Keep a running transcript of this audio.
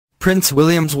Prince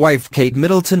William's wife Kate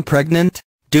Middleton pregnant,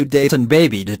 due date and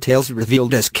baby details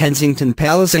revealed as Kensington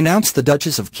Pal announced the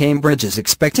Duchess of Cambridge is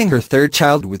expecting her third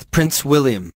child with Prince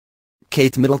William.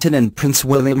 Kate Middleton and Prince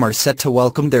William are set to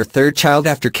welcome their third child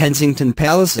after Kensington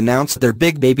Palace announced their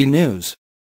big baby news.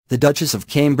 The Duchess of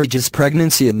Cambridge's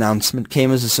pregnancy announcement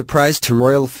came as a surprise to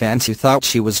royal fans who thought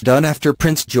she was done after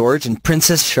Prince George and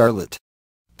Princess Charlotte.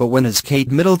 But when is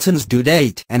Kate Middleton's due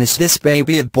date, and is this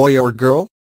baby a boy or girl?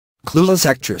 Clueless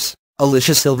actress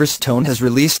Alicia Silverstone has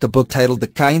released a book titled The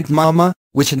Kind Mama,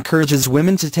 which encourages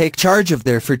women to take charge of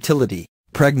their fertility,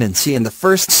 pregnancy and the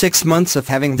first 6 months of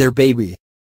having their baby.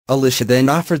 Alicia then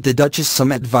offered the Duchess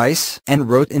some advice and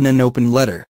wrote in an open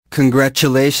letter,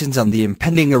 "Congratulations on the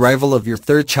impending arrival of your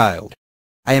third child.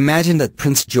 I imagine that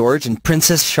Prince George and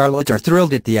Princess Charlotte are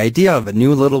thrilled at the idea of a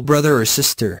new little brother or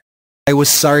sister. I was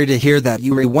sorry to hear that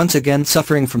you are once again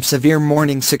suffering from severe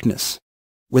morning sickness.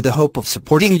 With the hope of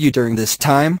supporting you during this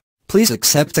time, please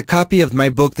accept a copy of my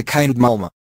book The Kind Mama.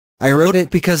 I wrote it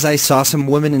because I saw some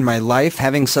women in my life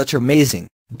having such amazing,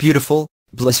 beautiful,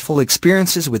 blissful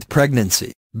experiences with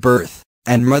pregnancy, birth,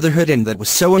 and motherhood, and that was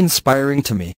so inspiring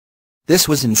to me. This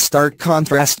was in stark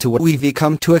contrast to what we've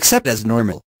come to accept as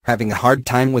normal, having a hard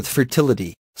time with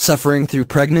fertility, suffering through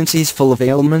pregnancies full of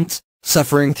ailments,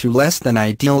 suffering through less than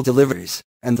ideal deliveries,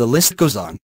 and the list goes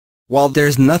on. While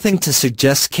there's nothing to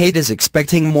suggest Kate is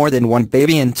expecting more than one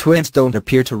baby and twins don't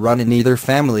appear to run in either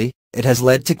family, it has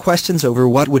led to questions over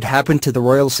what would happen to the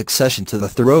royal succession to the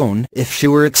throne if she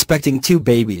were expecting 2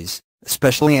 babies,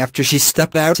 especially after she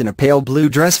stepped out in a pale blue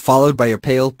dress followed by a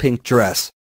pale pink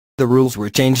dress. The rules were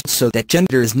changed so that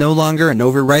gender is no longer an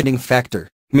overriding factor,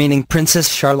 meaning Princess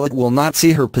Charlotte will not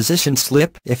see her position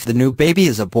slip if the new baby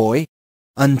is a boy.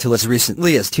 Until as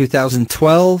recently as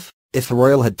 2012, if the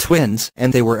royal had twins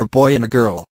and they were a boy and a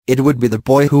girl, it would be the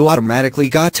boy who automatically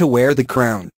got to wear the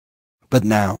crown. But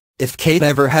now, if Kate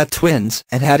ever had twins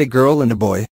and had a girl and a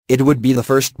boy, it would be the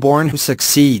firstborn who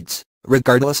succeeds,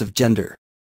 regardless of gender.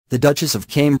 The Duchess of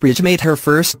Cambridge made her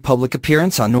first public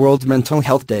appearance on World Mental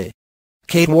Health Day.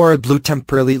 Kate wore a blue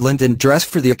temporally linen dress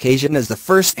for the occasion as the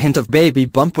first hint of baby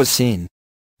bump was seen.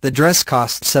 The dress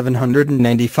cost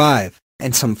 $795,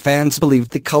 and some fans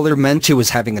believed the color meant she was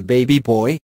having a baby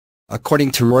boy.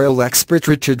 According to royal expert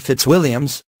Richard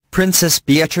Fitzwilliams, Princess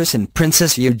Beatrice and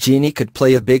Princess Eugenie could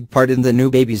play a big part in the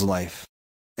new baby's life.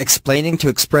 Explaining to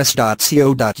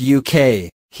Express.co.uk,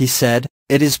 he said,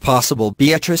 "It is possible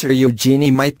Beatrice or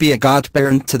Eugenie might be a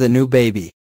godparent to the new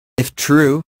baby. If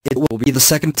true, it will be the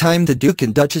second time the Duke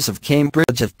and Duchess of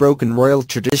Cambridge have broken royal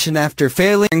tradition after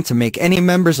failing to make any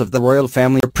members of the royal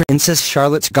family or Princess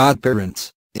Charlotte's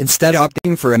godparents, instead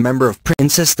opting for a member of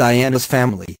Princess Diana's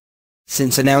family."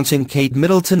 Since announcing Kate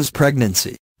Middleton's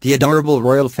pregnancy, the adorable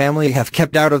royal family have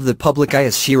kept out of the public eye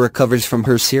as she recovers from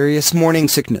her serious morning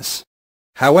sickness.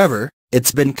 However,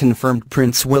 it's been confirmed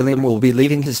Prince William will be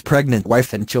leaving his pregnant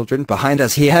wife and children behind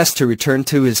as he has to return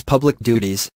to his public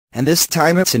duties, and this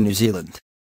time it's in New Zealand.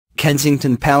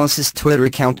 Kensington Palace's Twitter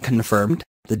account confirmed,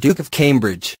 the Duke of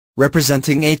Cambridge,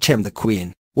 representing the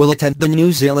Queen, will attend the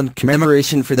New Zealand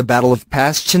commemoration for the Battle of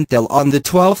Passchendaele on the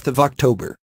 12th of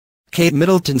October. Kate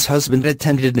Middleton's husband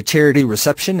attended a charity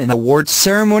reception and awards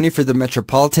ceremony for the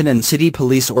Metropolitan and City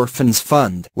Police Orphans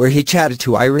Fund, where he chatted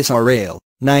to Iris O'Reilly,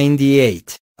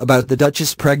 98, about the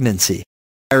Duchess' pregnancy.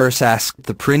 Iris asked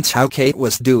the prince how Kate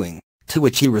was doing, to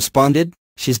which he responded,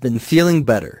 "She's been feeling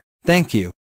better, thank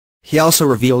you." He also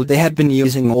revealed they had been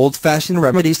using old-fashioned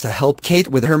remedies to help Kate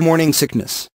with her morning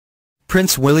sickness.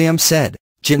 Prince William said,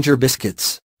 "Ginger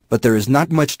biscuits, but there is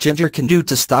not much ginger can do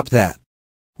to stop that.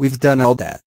 We've done all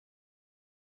that.